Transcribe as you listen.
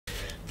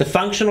The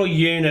functional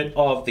unit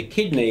of the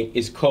kidney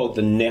is called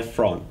the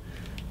nephron,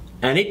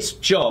 and its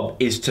job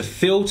is to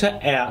filter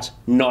out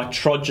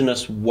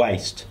nitrogenous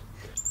waste.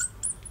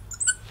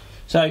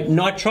 So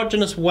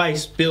nitrogenous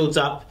waste builds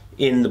up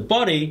in the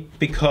body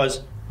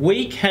because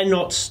we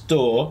cannot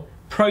store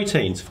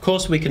proteins. Of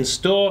course, we can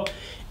store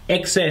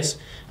excess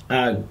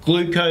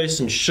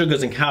glucose and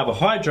sugars and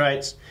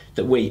carbohydrates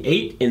that we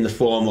eat in the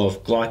form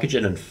of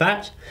glycogen and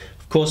fat.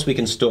 Of course, we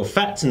can store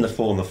fats in the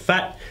form of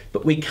fat,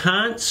 but we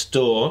can't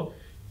store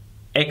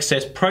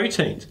excess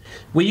proteins.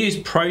 We use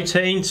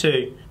protein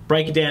to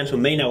break it down to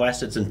amino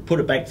acids and put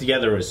it back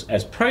together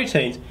as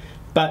proteins,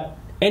 but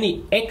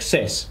any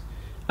excess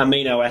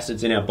amino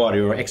acids in our body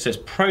or excess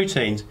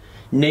proteins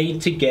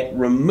need to get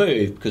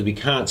removed because we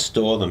can't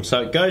store them.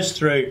 So it goes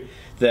through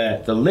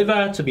the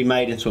liver to be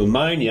made into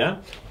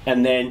ammonia,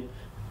 and then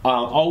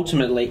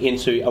ultimately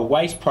into a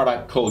waste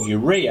product called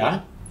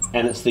urea,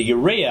 and it's the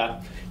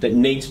urea that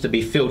needs to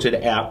be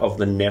filtered out of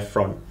the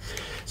nephron.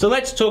 So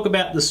let's talk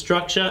about the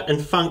structure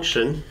and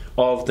function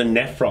of the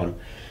nephron.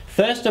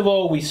 First of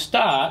all, we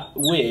start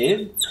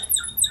with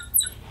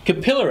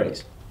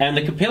capillaries, and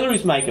the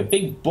capillaries make a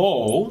big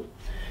ball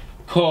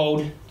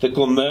called the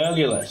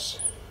glomerulus.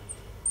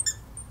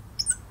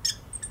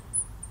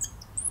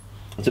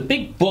 It's a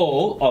big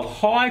ball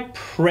of high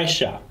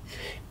pressure,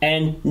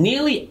 and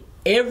nearly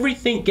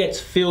everything gets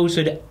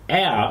filtered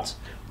out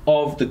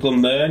of the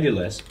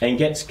glomerulus and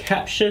gets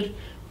captured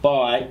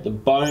by the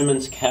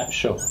Bowman's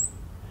capsule,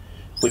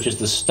 which is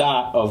the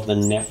start of the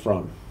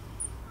nephron.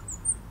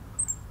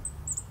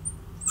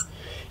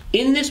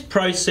 In this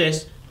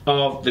process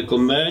of the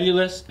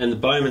glomerulus and the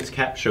Bowman's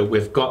capsule,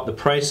 we've got the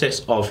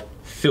process of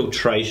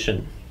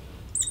filtration.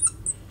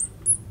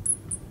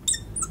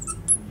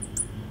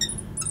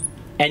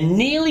 And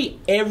nearly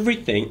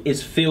everything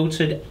is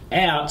filtered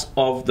out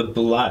of the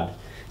blood.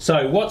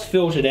 So what's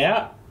filtered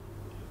out?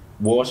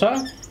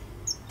 Water,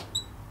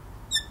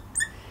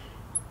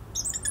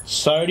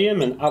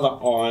 sodium and other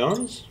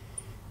ions,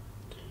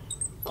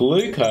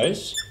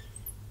 glucose,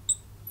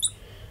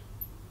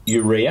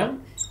 urea,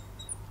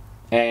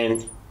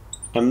 and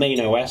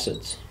amino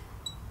acids.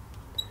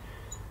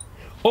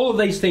 All of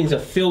these things are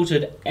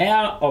filtered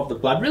out of the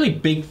blood. Really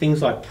big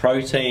things like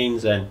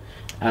proteins and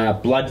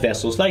blood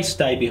vessels, they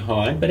stay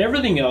behind, but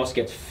everything else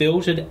gets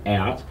filtered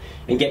out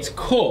and gets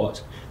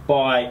caught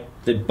by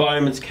the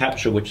Bowman's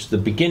capsule, which is the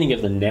beginning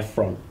of the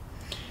nephron.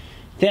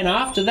 Then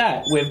after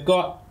that, we've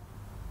got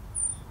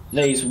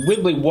these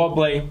wibbly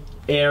wobbly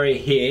area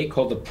here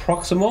called the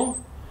proximal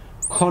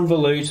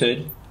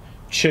convoluted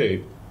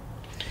tube.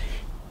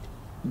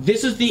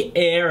 This is the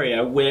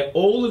area where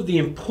all of the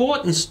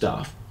important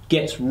stuff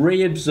gets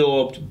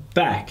reabsorbed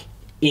back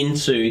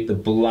into the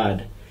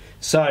blood.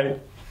 So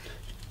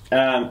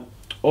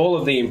all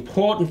of the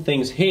important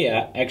things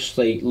here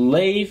actually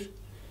leave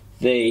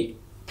the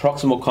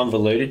proximal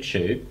convoluted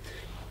tube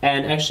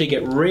and actually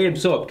get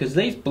reabsorbed because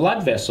these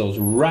blood vessels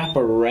wrap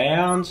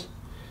around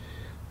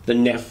the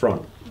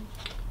nephron.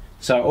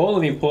 So all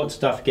of the important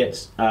stuff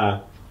gets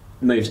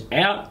moves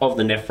out of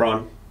the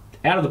nephron,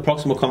 out of the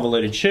proximal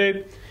convoluted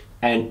tube,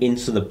 and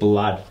into the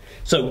blood.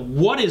 So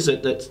what is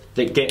it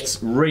that gets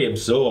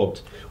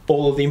reabsorbed?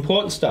 All of the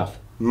important stuff.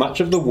 Much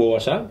of the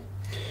water,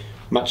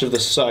 much of the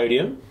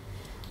sodium,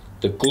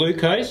 the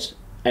glucose,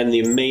 and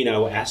the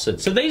amino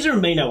acids. So these are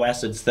amino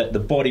acids that the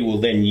body will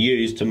then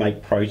use to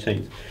make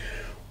proteins.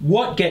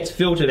 What gets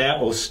filtered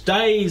out or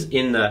stays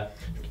in the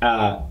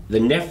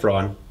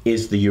nephron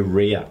is the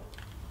urea.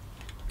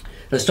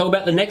 Let's talk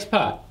about the next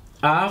part.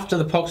 After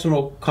the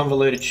proximal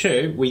convoluted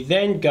tube, we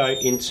then go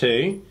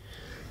into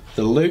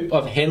the loop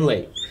of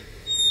Henle.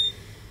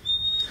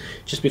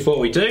 Just before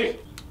we do,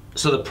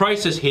 so the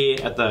process here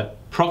at the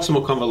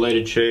proximal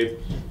convoluted tube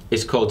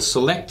is called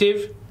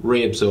selective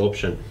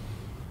reabsorption.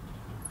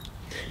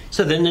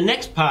 So then the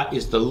next part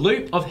is the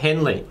loop of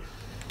Henle.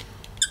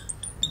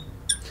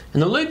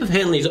 And the loop of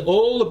Henle is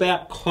all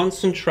about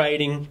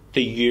concentrating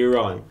the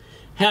urine.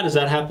 How does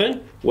that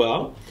happen?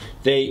 Well,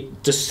 the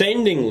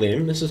descending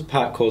limb, this is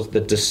part called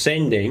the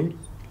descending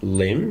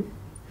limb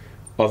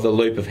of the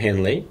loop of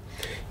Henle,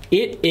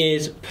 it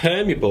is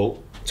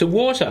permeable to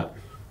water.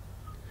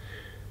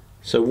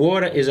 So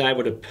water is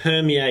able to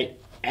permeate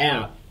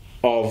out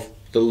of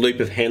the loop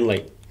of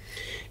Henle.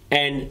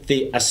 And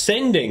the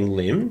ascending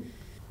limb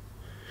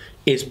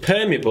is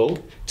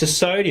permeable to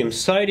sodium.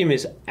 Sodium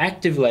is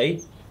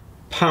actively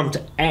pumped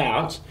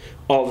out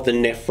of the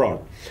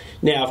nephron.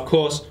 Now, of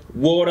course,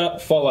 water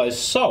follows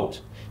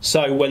salt.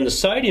 So when the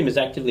sodium is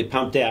actively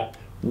pumped out,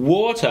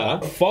 water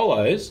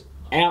follows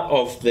out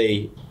of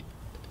the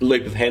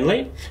loop of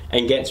Henle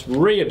and gets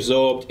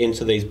reabsorbed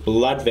into these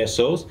blood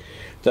vessels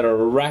that are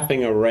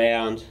wrapping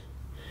around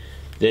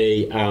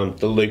the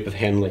loop of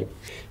Henle.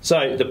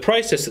 So the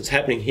process that's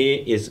happening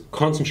here is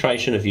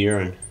concentration of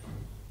urine.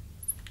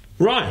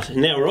 Right,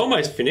 now we're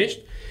almost finished.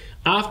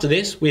 After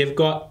this, we have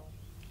got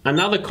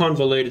another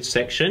convoluted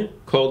section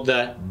called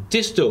the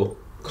distal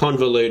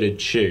convoluted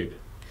tube.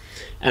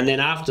 And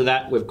then after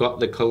that, we've got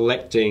the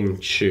collecting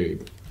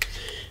tube.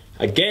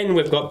 Again,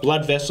 we've got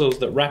blood vessels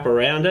that wrap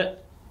around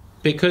it,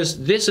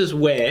 because this is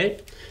where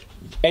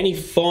any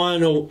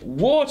final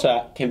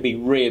water can be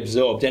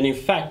reabsorbed. And in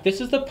fact,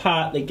 this is the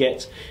part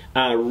that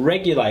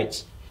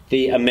regulates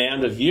the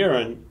amount of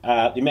urine,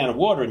 the amount of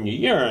water in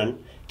your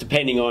urine,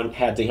 depending on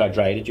how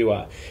dehydrated you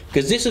are.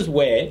 Because this is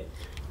where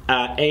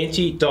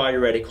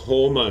anti-diuretic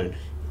hormone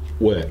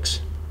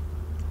works.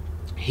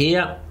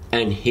 Here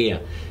and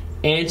here.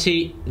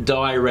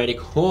 Anti-diuretic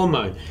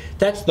hormone.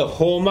 That's the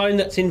hormone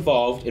that's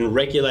involved in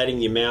regulating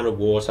the amount of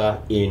water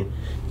in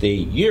the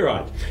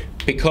urine.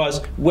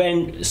 Because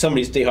when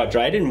somebody's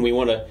dehydrated and we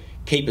want to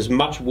keep as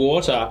much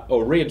water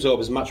or reabsorb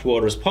as much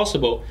water as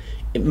possible,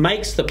 it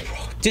makes the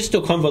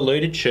distal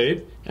convoluted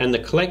tube and the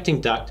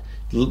collecting duct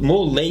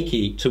more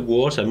leaky to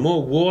water.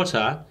 More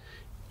water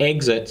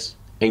exits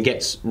and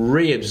gets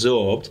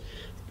reabsorbed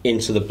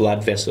into the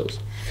blood vessels.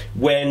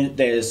 When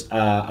there's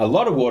a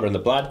lot of water in the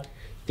blood,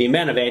 the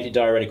amount of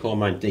antidiuretic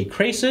hormone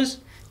decreases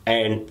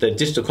and the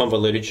distal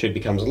convoluted tube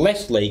becomes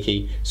less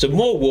leaky, so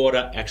more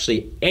water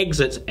actually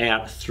exits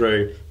out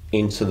through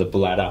into the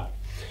bladder.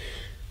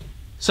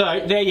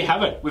 So there you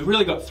have it. We've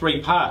really got three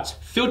parts: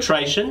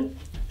 filtration,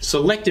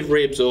 selective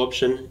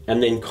reabsorption,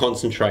 and then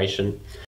concentration.